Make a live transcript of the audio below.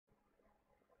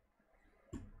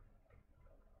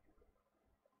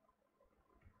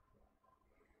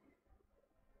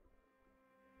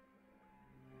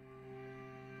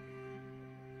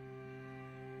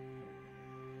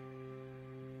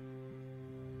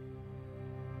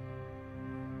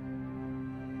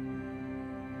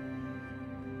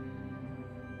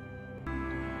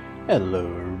Hello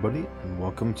everybody, and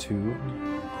welcome to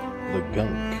the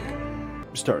GUNK.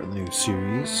 Starting a new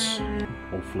series.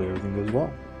 Hopefully everything goes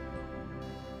well.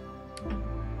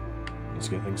 Let's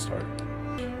get things started.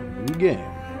 New game.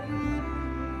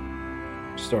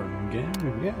 Starting a new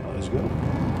game? Yeah, let's go.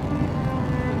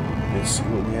 Let's see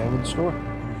what we have in store.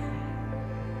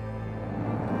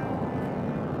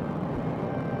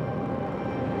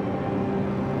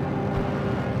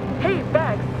 Hey,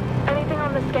 Beck, anything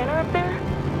on the scanner up there?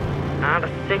 The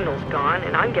signal's gone,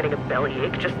 and I'm getting a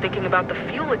bellyache just thinking about the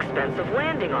fuel expense of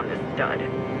landing on this dud.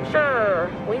 Sure,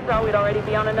 we thought we'd already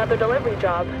be on another delivery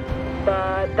job.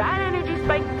 But that energy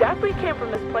spike definitely came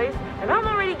from this place, and I'm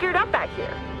already geared up back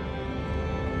here.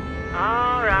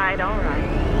 All right.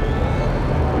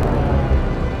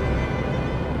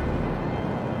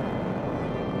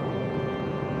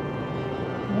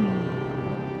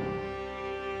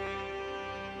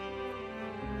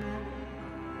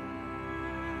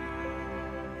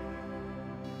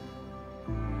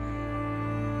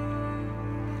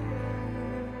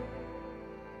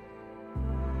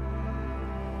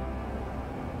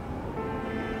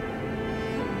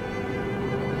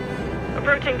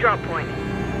 Approaching drop point.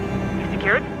 You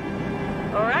secured?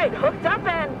 Alright, hooked up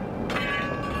and...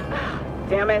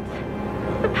 Damn it.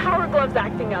 The power glove's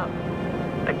acting up.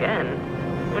 Again?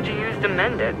 What'd you use to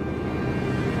mend it?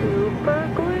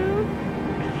 Super glue?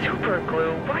 Super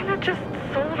glue? Why not just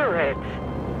solder it?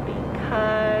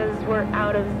 Because we're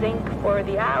out of zinc for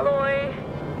the alloy.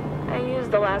 I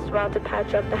used the last rod to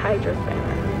patch up the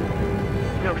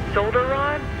hydrospanner. No solder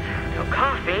rods? No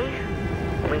coffee?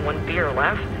 Only one beer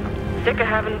left? Sick of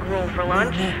having gruel for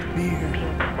lunch? Being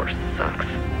poor sucks.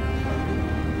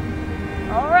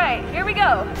 Alright, here we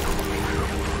go.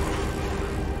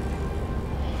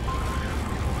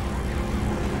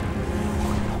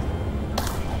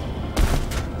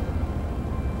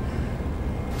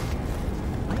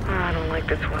 I don't like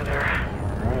this weather.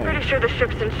 Pretty sure the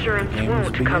ship's insurance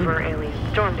won't cover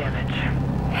alien storm damage.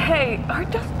 Hey, our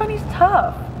dust bunny's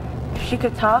tough. If she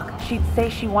could talk, she'd say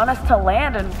she wants us to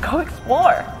land and go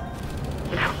explore.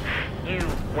 No, you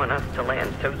want us to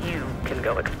land so you can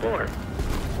go explore.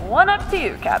 One up to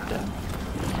you, Captain.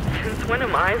 Since when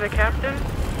am I the captain?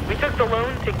 We took the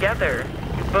loan together.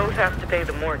 You both have to pay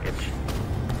the mortgage.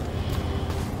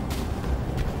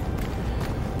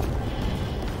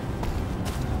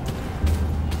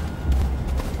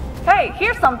 Hey,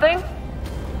 here's something.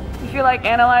 You feel like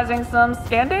analyzing some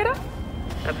scan data?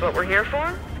 That's what we're here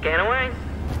for? Scan away.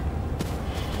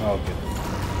 Okay.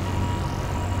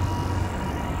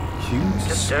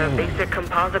 Just a basic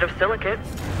composite of silicate.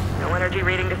 No energy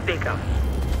reading to speak of.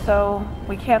 So,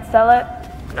 we can't sell it?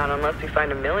 Not unless we find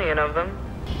 1 million of them.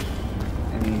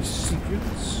 Any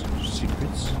secrets?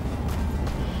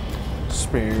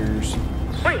 Spare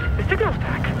secrets? Wait, the signal's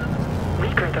back.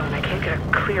 Weaker though, and I can't get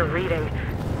a clear reading.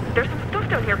 There's some stuff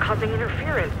down here causing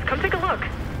interference. Come take a look.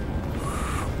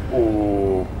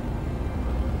 Oh.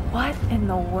 What in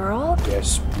the world? Yeah,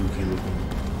 spooky looking.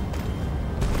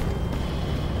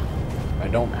 I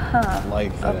don't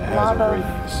like that it has a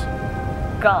radius.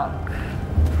 Gunk.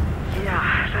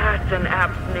 Yeah, that's an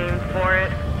apt name for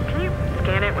it. Can you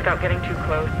scan it without getting too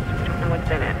close? We don't know what's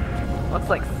in it. Looks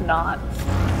like snot.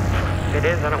 If it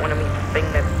is, I don't want to meet the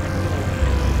thing that's...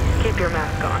 Keep your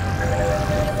mask on.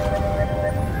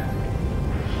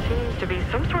 Seems to be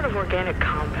some sort of organic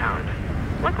compound.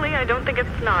 Luckily, I don't think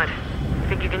it's snot.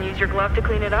 Think you can use your glove to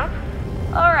clean it up?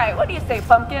 Alright, what do you say,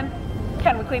 Pumpkin?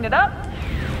 Can we clean it up?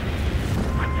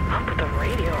 What's up with the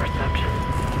radio reception?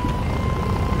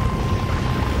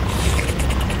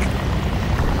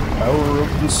 Power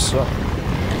of the sun.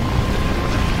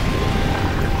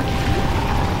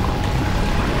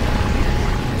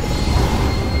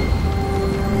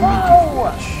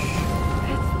 Whoa!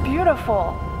 It's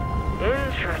beautiful.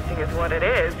 Interesting is what it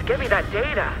is. Give me that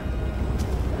data.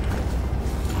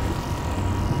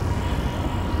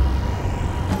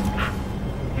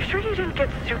 You sure you didn't get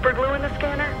super glue in the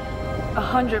scanner?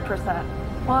 100%.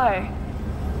 Why?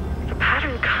 The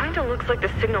pattern kind of looks like the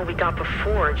signal we got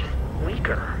before, just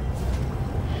weaker.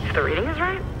 If the reading is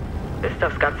right, this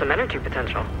stuff's got some energy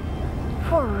potential.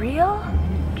 For real?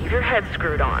 Keep your head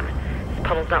screwed on. This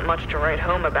puddle's not much to write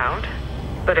home about.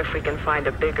 But if we can find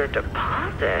a bigger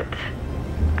deposit,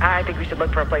 I think we should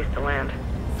look for a place to land.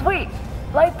 Sweet.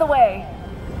 Light the way.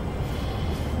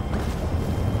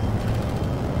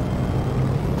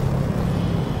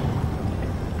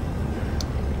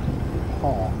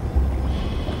 Oh.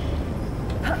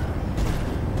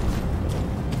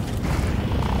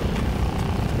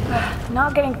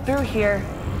 Not getting through here.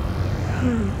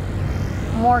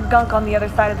 More gunk on the other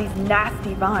side of these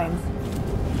nasty vines.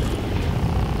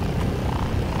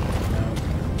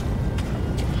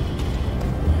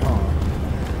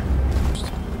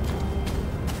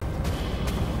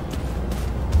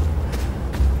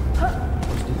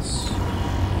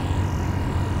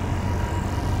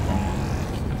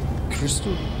 just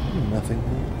nothing.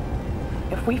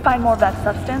 If we find more of that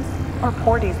substance, our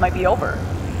poor days might be over.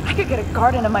 I could get a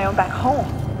garden of my own back home.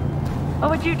 What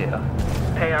would you do?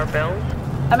 Pay our bills?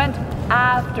 I meant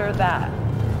after that.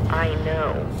 I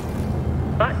know.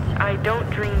 But I don't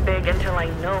dream big until I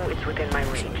know it's within my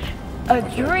reach. A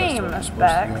dream,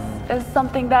 Beck, is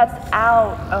something that's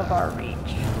out of our reach.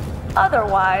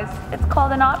 Otherwise, it's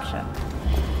called an option.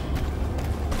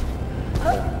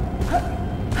 I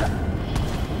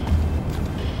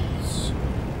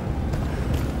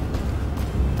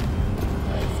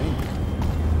think.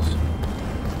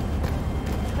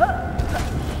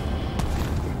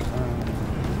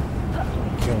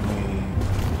 Kill me.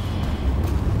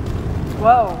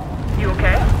 Whoa. You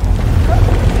okay?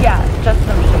 Yeah, just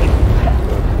some shake.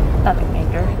 Nothing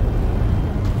major.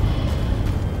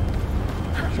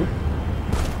 Sure.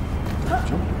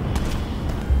 Sure.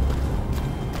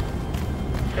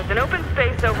 There's an open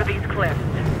space over these cliffs.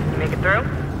 You make it through?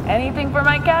 Anything for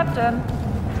my captain.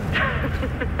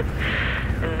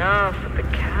 Enough with the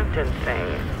captain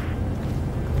thing.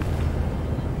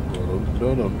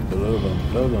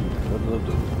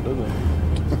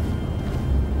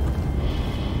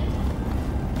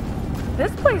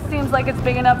 This place seems like it's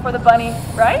big enough for the bunny,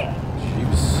 right?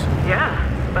 Jeeps.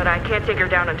 Yeah, but I can't take her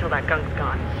down until that gunk's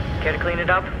gone. Care to clean it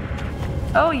up?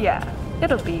 Oh yeah,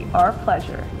 it'll be our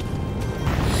pleasure.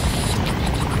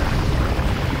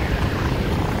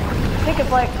 Think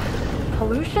of like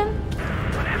pollution?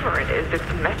 Whatever it is,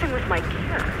 it's messing with my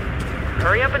gear.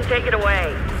 Hurry up and take it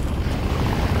away.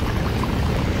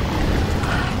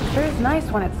 Sure is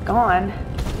nice when it's gone.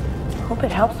 Hope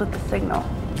it helps with the signal.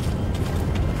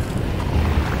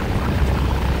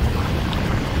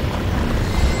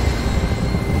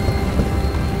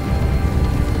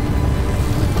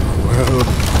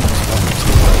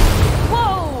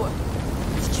 Whoa!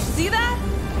 Did you see that?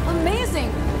 Amazing!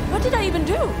 What did I even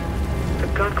do? The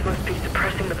gunk must be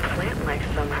suppressing the plant life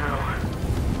somehow.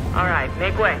 Alright,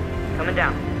 make way. Coming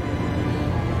down.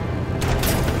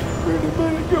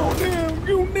 Go down,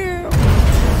 go down.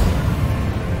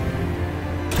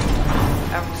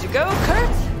 Out you go,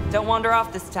 Kurt! Don't wander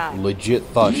off this time. Legit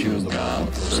thought she was the one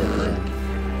for a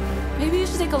second. Maybe you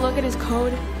should take a look at his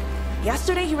code.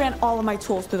 Yesterday he ran all of my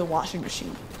tools through the washing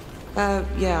machine.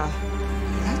 Yeah.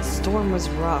 That storm was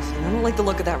rough, and I don't like the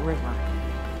look of that river.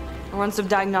 I'll run some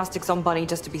diagnostics on Bunny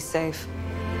just to be safe.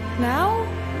 Now?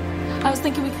 I was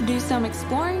thinking we could do some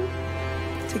exploring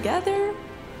together.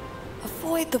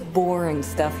 Avoid the boring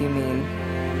stuff, you mean?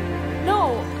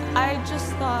 No, I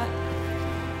just thought...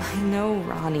 I know,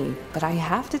 Rani, but I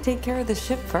have to take care of the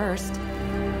ship first.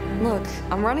 Look,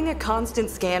 I'm running a constant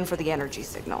scan for the energy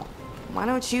signal. Why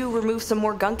don't you remove some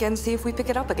more gunk and see if we pick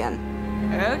it up again?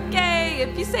 Okay,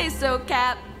 if you say so,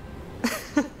 Cap.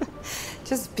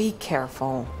 Just be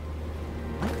careful.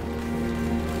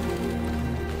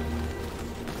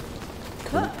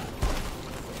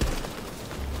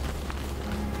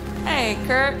 Hey,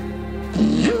 Kurt.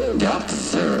 You got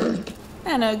served.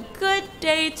 And a good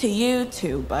day to you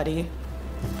too, buddy.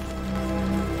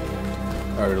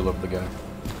 I already love the guy.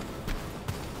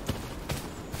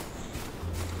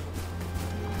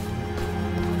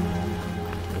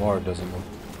 Water doesn't look...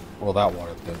 Well, that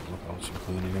water doesn't look how much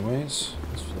clean anyways.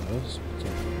 This does.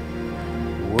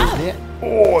 What's it?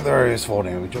 Oh, there is fall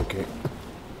damage. Okay.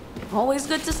 Always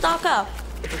good to stock up.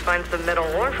 If you find some metal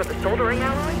ore for the soldering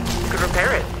alloy, you could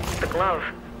repair it. The glove,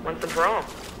 once and for all.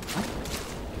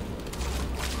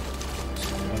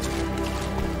 That's good.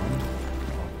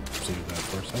 I'll save that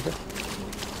for a second.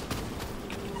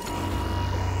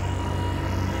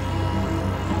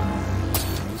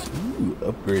 Ooh,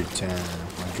 upgrade time.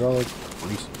 Hydraulic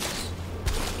braces.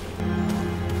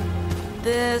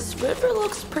 This river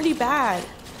looks pretty bad.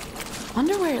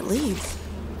 Wonder where it leads.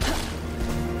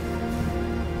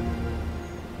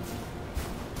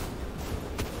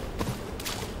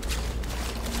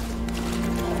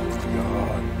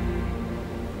 God.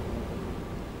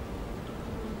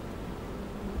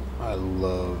 I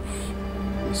love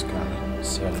this kind of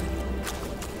setting.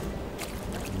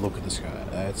 Look at this guy.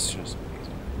 That's just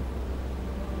amazing.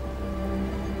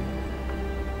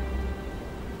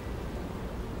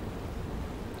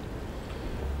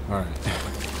 Alright.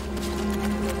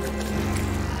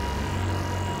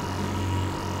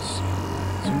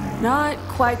 Not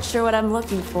quite sure what I'm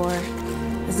looking for.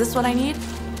 Is this what I need?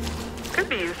 Could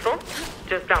be useful,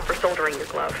 just not for soldering your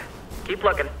glove. Keep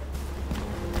looking.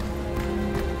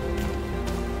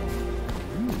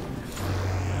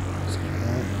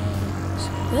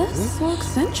 This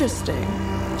looks interesting.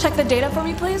 Check the data for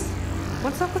me, please.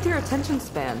 What's up with your attention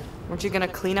span? Weren't you gonna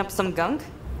clean up some gunk?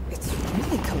 It's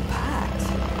really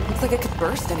compact. Looks like it could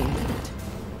burst any minute.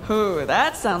 Ooh,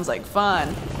 that sounds like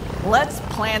fun. Let's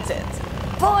plant it.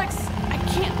 Bullocks, I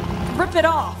can't rip it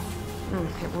off.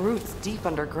 It roots deep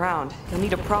underground. You'll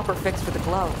need a proper fix for the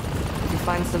glove. If you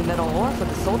find some metal ore for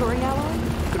the soldering alloy,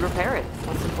 you could repair it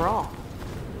once and for all.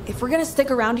 If we're gonna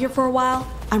stick around here for a while,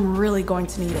 I'm really going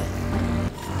to need it.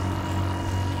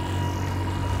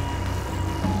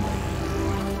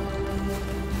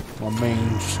 My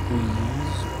main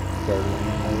squeeze.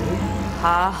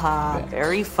 Ha ha,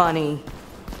 very funny.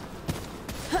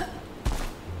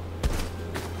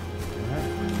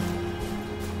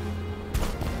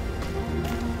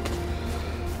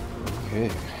 Okay.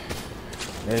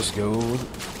 Let's go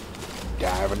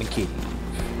dive in the cave.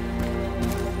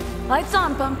 Lights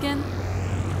on, Pumpkin.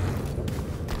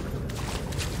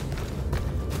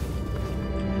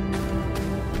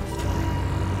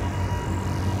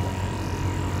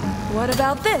 What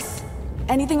about this?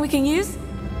 Anything we can use?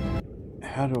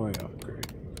 How do I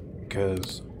upgrade?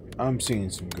 Because I'm seeing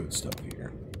some good stuff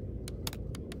here.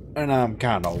 And I'm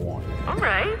kind of wanting it.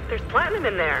 Alright, there's platinum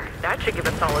in there. That should give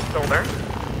a solid solder.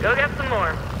 Go get some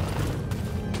more.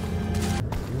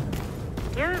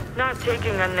 You're not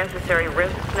taking unnecessary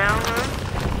risks now,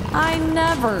 huh? I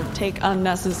never take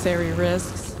unnecessary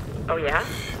risks. Oh yeah?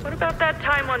 What about that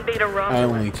time on Beta I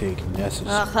Romulus? only take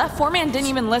necessary. That foreman didn't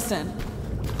even listen.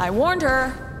 I warned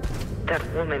her. That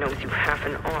woman owes you half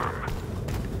an arm.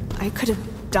 I could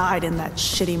have died in that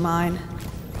shitty mine.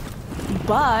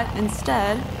 But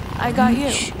instead, I got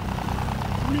you.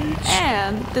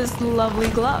 And this lovely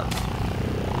glove.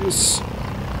 Yes.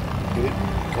 Good.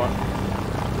 Come on.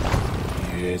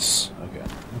 Yes. Okay.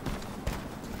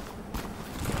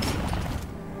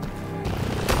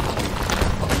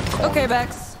 Okay,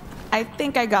 Bex. I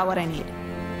think I got what I need.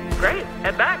 Great,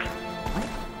 head back.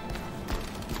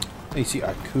 You see,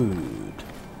 I could.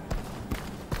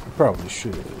 I probably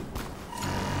should.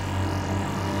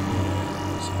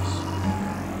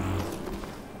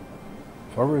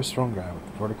 Far a strong guy with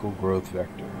vertical growth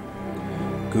vector.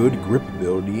 Good grip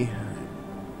ability.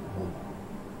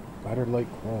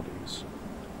 Spider-like qualities.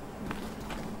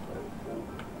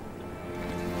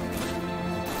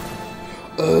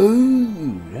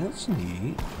 Oh, that's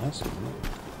neat. That's neat.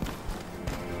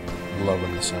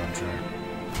 Loving the soundtrack.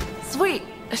 Sweet,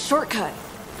 a shortcut.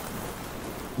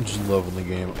 I'm just loving the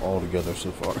game altogether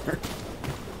so far.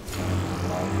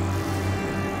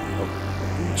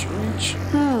 Reach.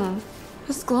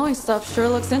 This glowing stuff sure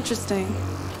looks interesting.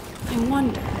 I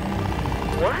wonder.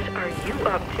 What are you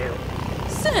up to?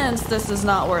 Since this is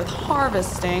not worth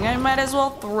harvesting, I might as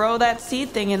well throw that seed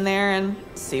thing in there and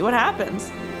see what happens.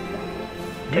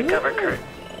 Take cover, Kurt.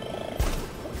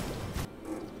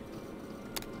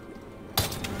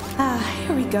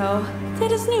 Here we go.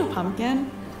 It is new, Pumpkin.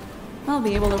 I'll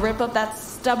be able to rip up that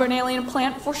stubborn alien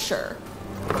plant for sure.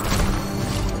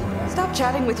 Stop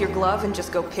chatting with your glove and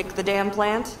just go pick the damn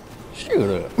plant. Shut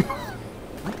up.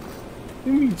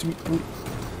 Leave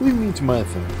me to my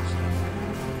things.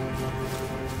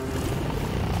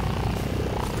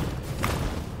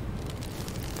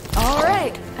 All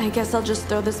right. I guess I'll just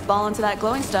throw this ball into that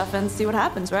glowing stuff and see what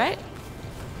happens, right?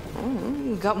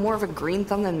 You got more of a green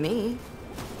thumb than me.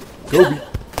 Kobe.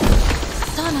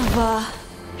 Son of a...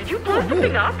 Did you blow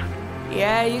something up?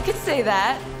 Yeah, you could say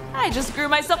that. I just grew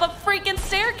myself a freaking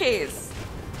staircase.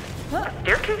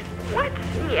 Staircase? What?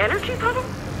 In the energy puddle?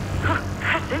 Huh,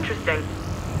 that's interesting.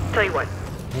 Tell you what,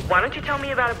 why don't you tell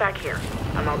me about it back here?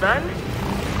 I'm all done,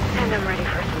 and I'm ready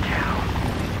for some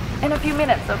chow. In a few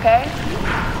minutes, okay?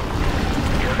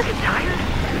 You ever get tired?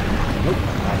 Nope.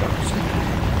 I don't see.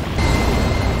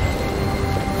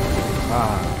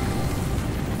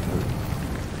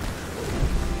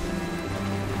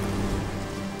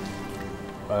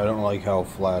 I don't like how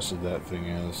flaccid that thing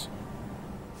is.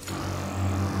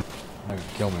 You're gonna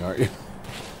kill me, aren't you?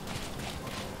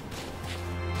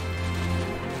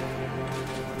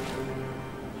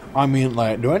 I mean,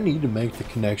 like, do I need to make the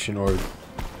connection, or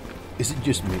is it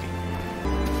just me?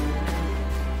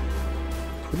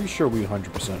 Pretty sure we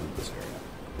 100% of this area.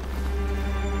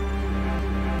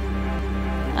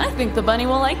 I think the bunny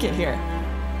will like it here.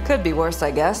 Could be worse,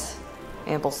 I guess.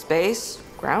 Ample space,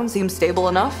 ground seems stable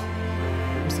enough.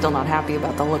 I'm still not happy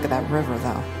about the look of that river,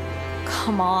 though.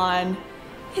 Come on.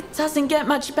 It doesn't get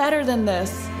much better than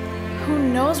this. Who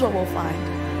knows what we'll find?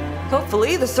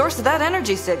 Hopefully, the source of that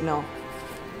energy signal.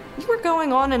 You were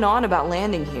going on and on about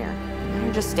landing here.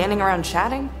 You're just standing around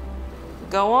chatting?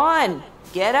 Go on!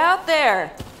 Get out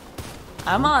there!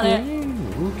 I'm on it.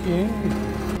 Okay.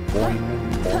 Boing,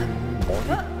 boing,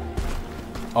 boing.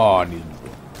 Oh, I need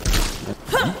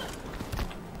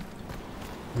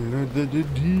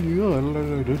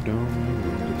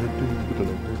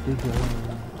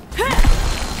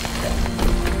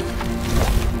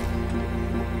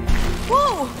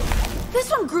Whoa! This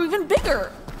one grew even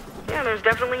bigger! Yeah, there's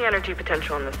definitely energy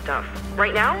potential in this stuff.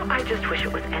 Right now, I just wish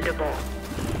it was edible.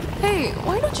 Hey,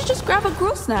 why don't you just grab a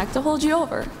growth snack to hold you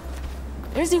over?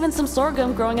 There's even some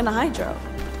sorghum growing in the hydro.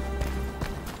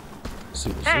 Let's see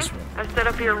what's Hey, this one. I've set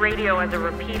up your radio as a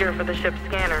repeater for the ship's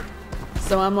scanner.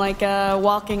 So I'm like a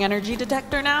walking energy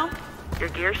detector now? Your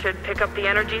gear should pick up the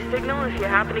energy signal if you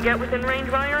happen to get within range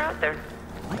while you're out there.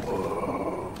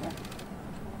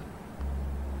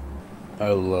 I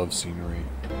love scenery.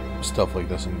 Stuff like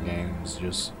this in games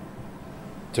just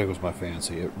tickles my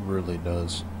fancy. It really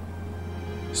does.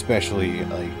 Especially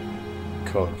like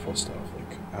colorful stuff,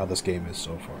 like how this game is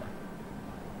so far.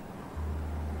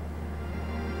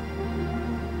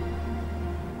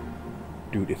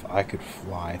 Dude, if I could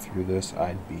fly through this,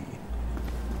 I'd be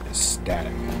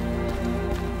ecstatic.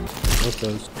 What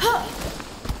those?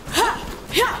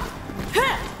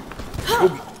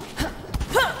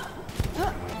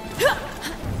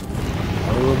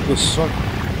 I love the sun.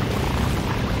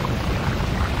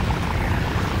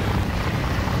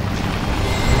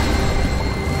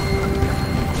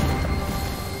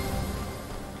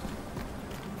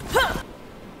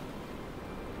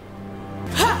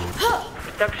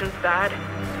 Reception's bad.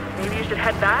 Maybe you should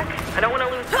head back? I don't want to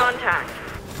lose contact.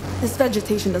 This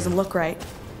vegetation doesn't look right.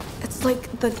 It's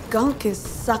like the gunk is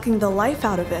sucking the life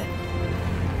out of it.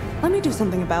 Let me do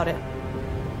something about it.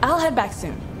 I'll head back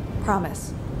soon.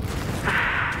 Promise.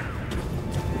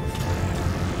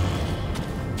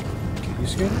 Can you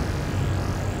scan it?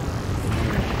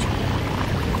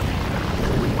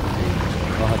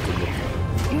 I'll have to look at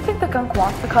it. Do you think the gunk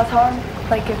wants to cause harm?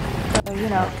 Like it's, you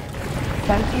know,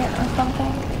 sentient or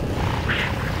something?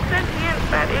 Sentient,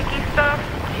 that icky stuff?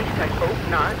 Jeez, I hope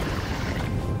not.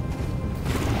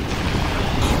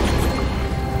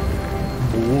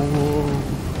 Whoa.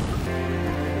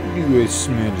 You guys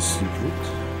smell the secret.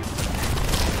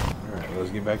 Alright, let's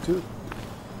get back to it.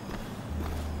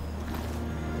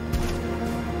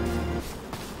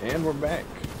 And we're back.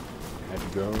 Had to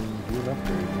go and do an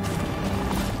upgrade.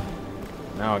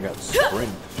 Now I got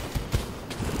sprint.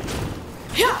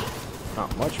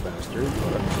 Not much faster,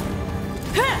 but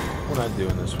we're not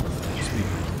doing this for speed.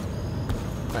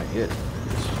 Not yet.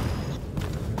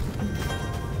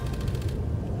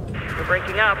 We're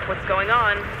breaking up. What's going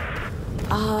on?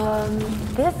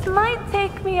 This might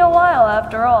take me a while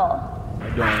after all. I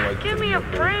don't like. Give me a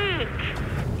break.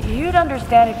 You'd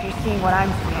understand if you're seeing what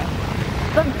I'm seeing.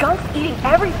 The gunk's eating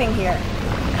everything here.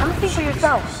 Come see for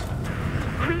yourself.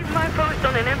 Leave my post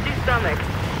on an empty stomach.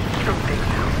 You're big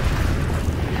now.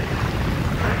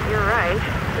 You're right.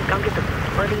 The gunk is a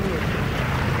bloody nuisance.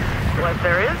 Less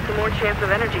there is, the more chance of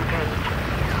energy pain.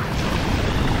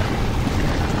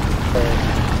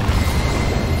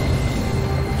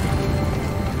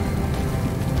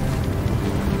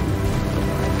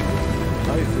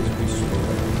 Life is be slow.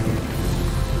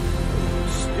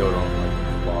 Still don't like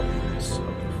lobbies of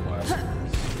flask.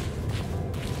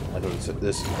 I know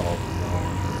this is called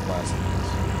flask.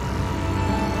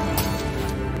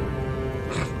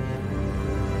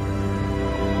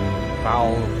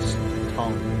 Fowl's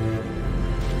tongue.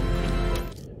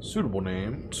 Suitable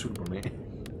name. Suitable name.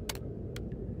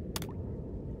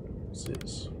 What's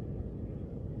this?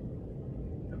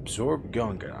 Absorb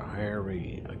gunk at a higher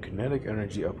rate. A kinetic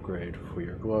energy upgrade for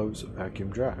your gloves, vacuum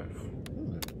drive.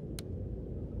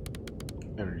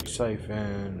 Energy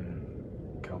siphon.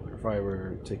 Caliber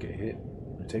fiber. Take a hit.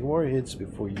 Take more hits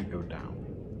before you go down.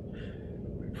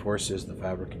 Reinforces the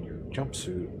fabric in your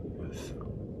jumpsuit with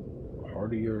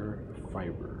hardier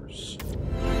fibers.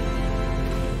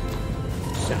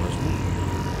 Sounds good.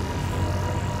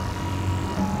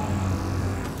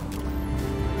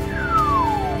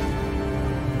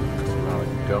 Not a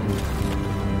gum.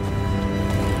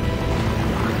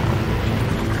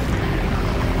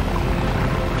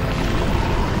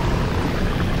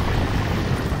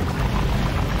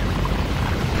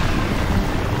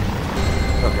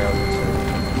 Okay, I was gonna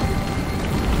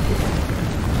say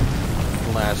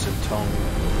flaccid tongue.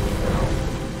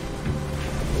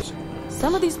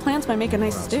 Some of these plants might make a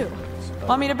nice stew.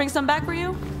 Want me to bring some back for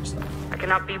you? I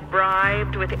cannot be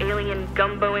bribed with alien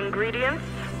gumbo ingredients.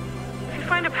 If you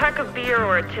find a pack of beer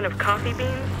or a tin of coffee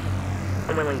beans,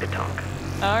 I'm willing to talk.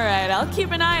 Alright, I'll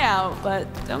keep an eye out, but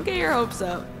don't get your hopes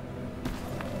up.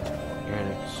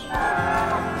 Organics.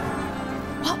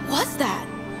 What was that?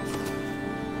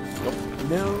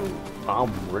 No,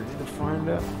 I'm ready to find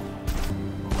out.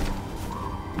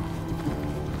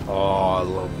 Oh, I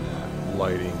love that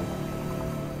lighting.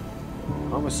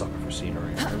 I'm a sucker for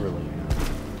scenery. I really am.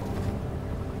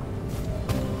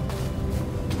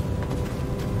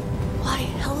 Why,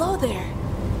 hello there.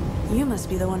 You must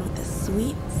be the one with the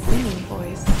sweet singing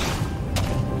voice.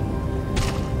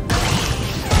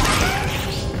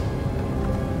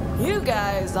 You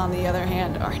guys, on the other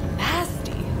hand, are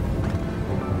nasty.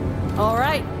 All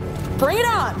right, bring it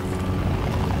on!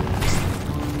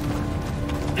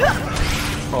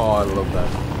 Oh, I love that.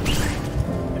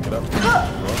 Pick it up.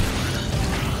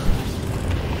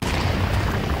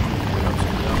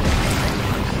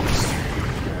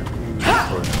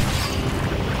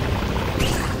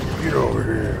 Get over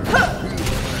here.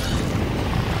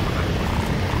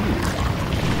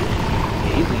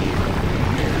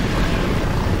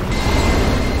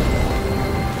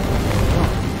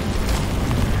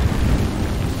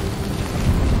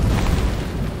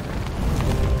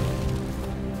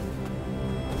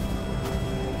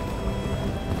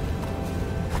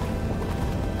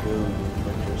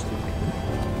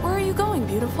 Where are you going,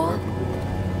 beautiful?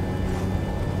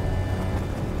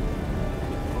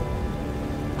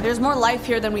 There's more life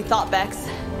here than we thought, Bex.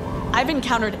 I've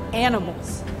encountered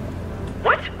animals.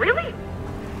 What? Really?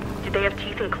 Did they have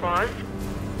teeth and claws?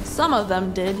 Some of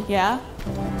them did, yeah.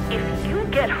 If you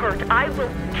get hurt, I will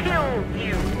kill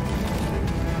you.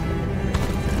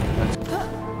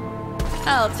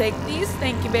 I'll take these,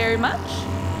 thank you very much.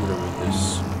 Whatever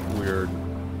this weird,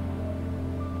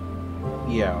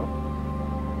 yeah,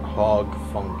 hog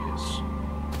fungus.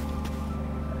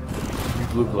 You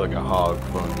look like a hog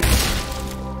fungus.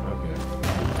 Okay.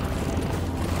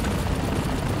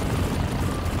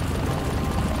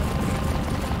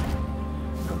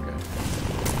 Okay.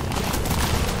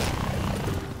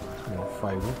 More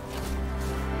fiber.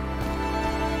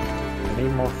 I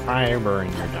need more fiber in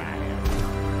your diet.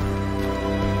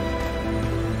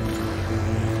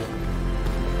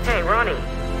 Hey, Rani.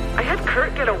 I had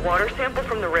Kurt get a water sample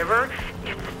from the river.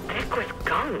 It's thick with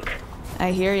gunk.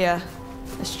 I hear ya.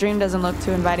 The stream doesn't look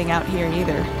too inviting out here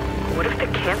either. What if the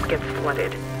camp gets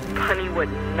flooded? Bunny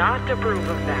would not approve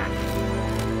of that.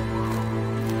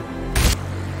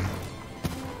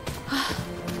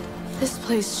 This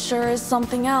place sure is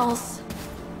something else.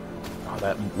 Oh,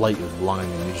 that light is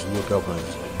blinding. You just look up and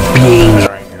it's like,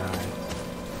 right in your eye.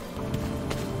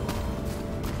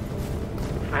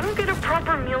 If I don't get a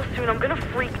proper meal soon, I'm gonna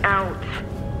freak out.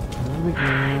 Any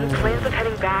plans of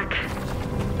heading back?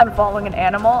 I'm following an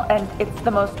animal, and it's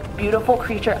the most beautiful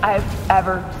creature I've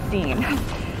ever seen.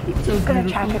 Just gonna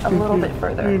track it a little bit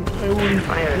further. If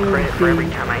I had a credit for every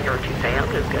time I heard you say, I'm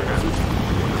just gonna...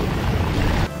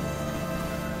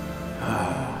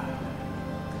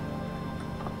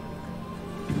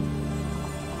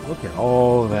 Look at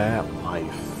all that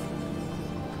life.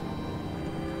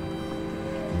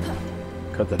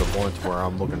 Cut to the point where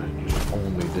I'm looking at just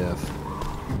only death.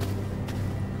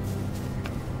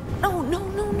 No, no,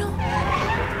 no, no.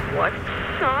 What,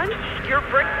 son? You're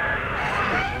brick...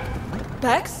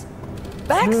 Bex?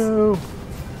 Bex? No!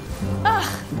 Ugh,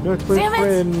 Not my damn it.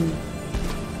 friend!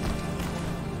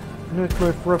 Not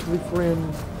my roughly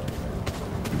friend.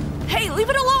 Hey, leave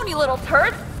it alone, you little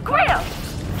turd! Scram!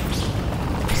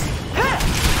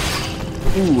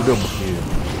 Ooh, double kill.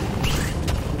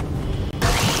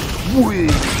 Whee!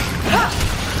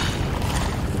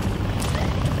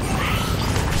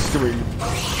 3.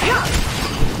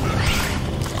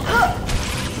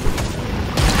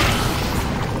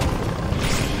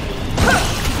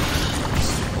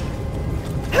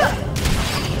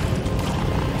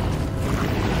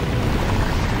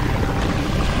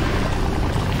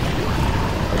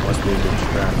 Must be a good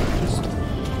trap. Just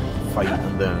fight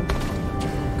and then.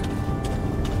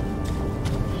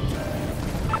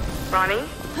 Rani?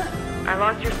 I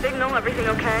lost your signal. Everything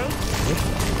okay?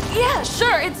 Yeah,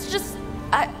 sure. It's just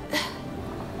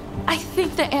I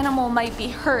think the animal might be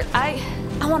hurt. I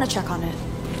want to check on it.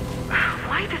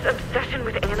 Why this obsession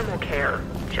with animal care?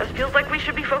 Just feels like we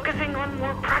should be focusing on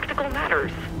more practical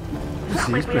matters. Not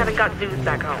like we haven't got zoos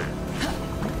back home.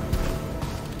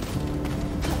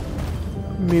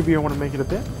 Maybe I want to make it a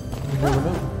bet. You never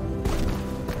know.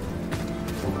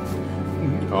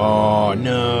 Oh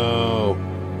no!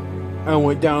 I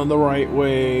went down the right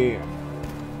way.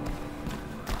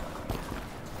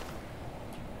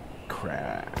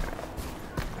 Crap.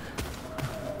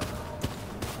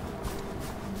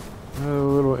 Oh,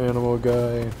 little animal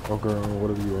guy or girl,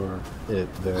 whatever you are. There it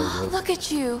is. Look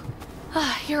at you.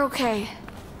 You're okay.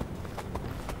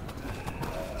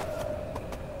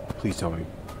 Please tell me.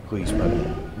 Please, buddy.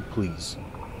 Please.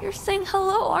 You're saying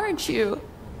hello, aren't you?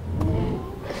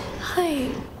 Hi.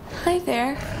 Hi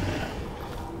there.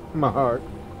 My heart.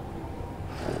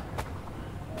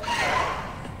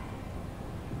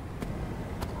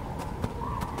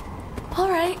 All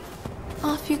right.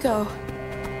 Off you go.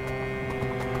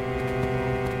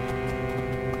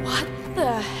 What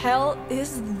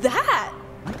is that?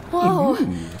 Whoa,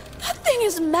 that thing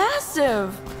is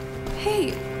massive.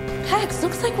 Hey, Hex,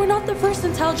 looks like we're not the first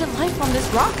intelligent life on this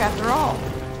rock after all.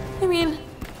 I mean,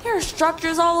 there are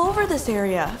structures all over this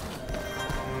area.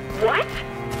 What?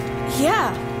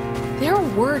 Yeah, there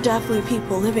were definitely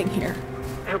people living here.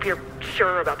 I hope you're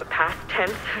sure about the past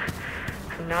tense.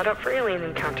 I'm not up for alien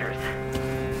encounters.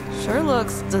 Sure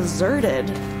looks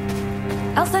deserted.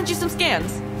 I'll send you some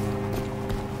scans.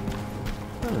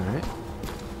 Alright.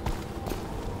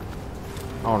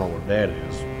 I don't know what that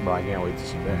is, but I can't wait to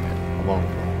see that. Along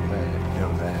with that, you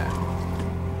know that.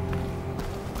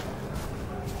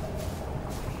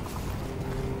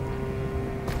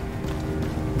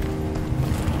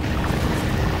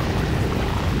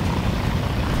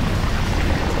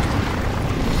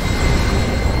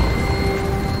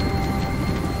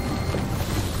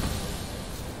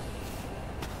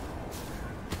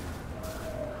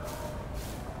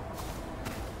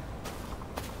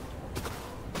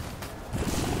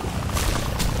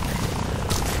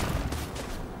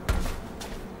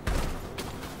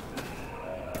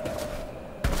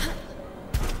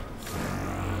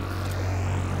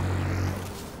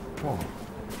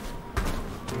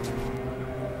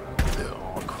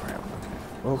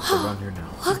 Around here now.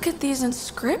 Look at these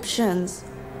inscriptions.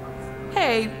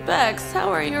 Hey, Bex, how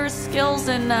are your skills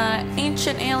in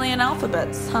ancient alien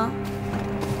alphabets, huh?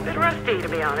 Bit rusty, to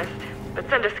be honest. But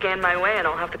send a scan my way and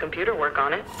I'll have the computer work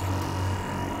on it.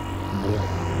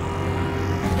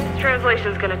 This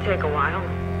translation's gonna take a while.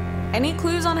 Any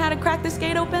clues on how to crack this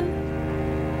gate open?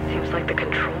 Seems like the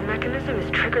control mechanism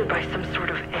is triggered by some sort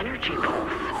of energy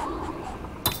pulse.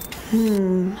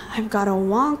 I've got a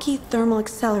wonky thermal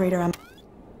accelerator on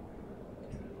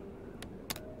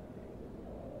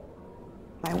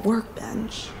my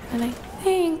workbench, and I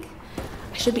think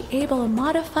I should be able to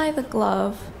modify the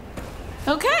glove.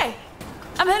 Okay,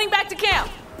 I'm heading back to camp.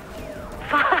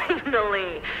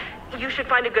 Finally! You should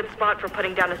find a good spot for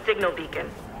putting down a signal beacon.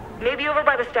 Maybe over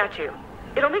by the statue.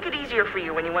 It'll make it easier for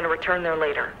you when you want to return there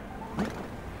later.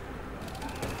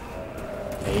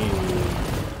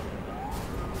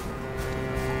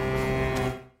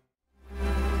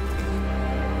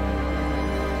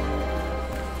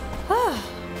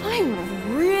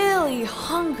 I'm really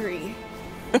hungry.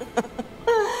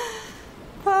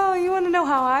 Oh, you want to know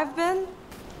how I've been?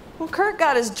 Well, Kurt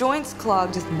got his joints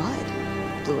clogged with mud.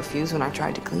 Blew a fuse when I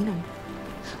tried to clean them.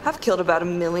 I've killed about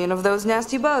 1 million of those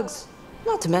nasty bugs.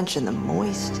 Not to mention the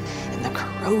moist and the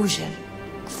corrosion.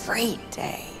 Great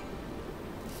day.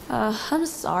 I'm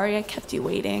sorry I kept you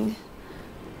waiting.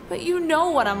 But you know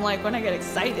what I'm like when I get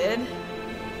excited.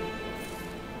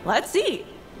 Let's eat.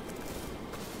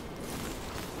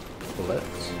 Let's.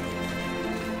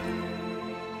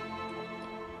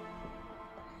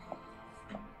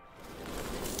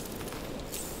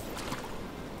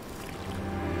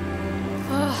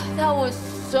 That was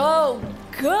so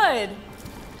good.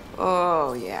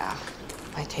 Oh, yeah.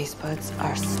 My taste buds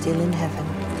are still in heaven.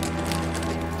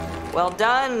 Well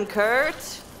done,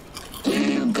 Kurt.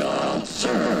 You got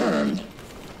served.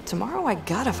 Tomorrow I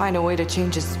gotta find a way to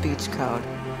change his speech code.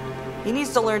 He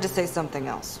needs to learn to say something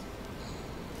else.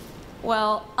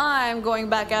 Well, I'm going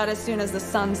back out as soon as the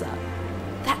sun's up.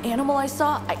 That animal I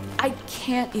saw, I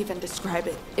can't even describe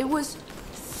it. It was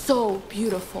so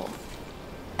beautiful.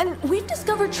 And we've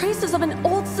discovered traces of an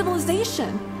old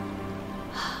civilization.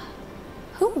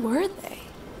 Who were they?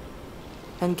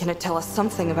 And can it tell us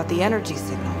something about the energy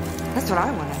signal? That's what I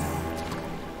want to know.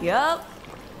 Yup.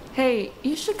 Hey,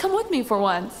 you should come with me for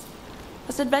once.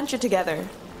 Let's adventure together.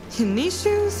 In these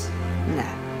shoes?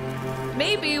 Nah.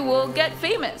 Maybe we'll get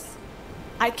famous.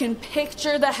 I can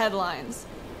picture the headlines.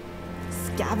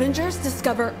 Scavengers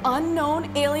discover unknown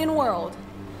alien world.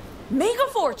 Make a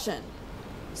fortune.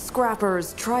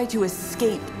 Scrappers try to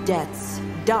escape deaths,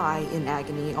 die in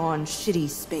agony on shitty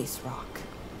space rock.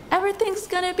 Everything's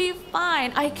gonna be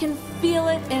fine. I can feel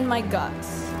it in my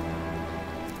guts.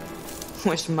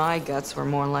 Wish my guts were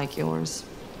more like yours.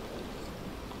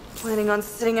 Planning on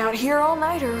sitting out here all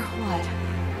night or what?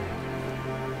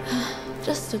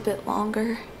 Just a bit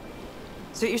longer.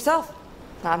 Suit yourself.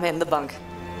 I'm hitting the bunk.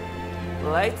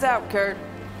 Lights out, Kurt.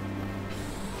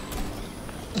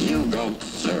 You got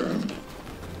served.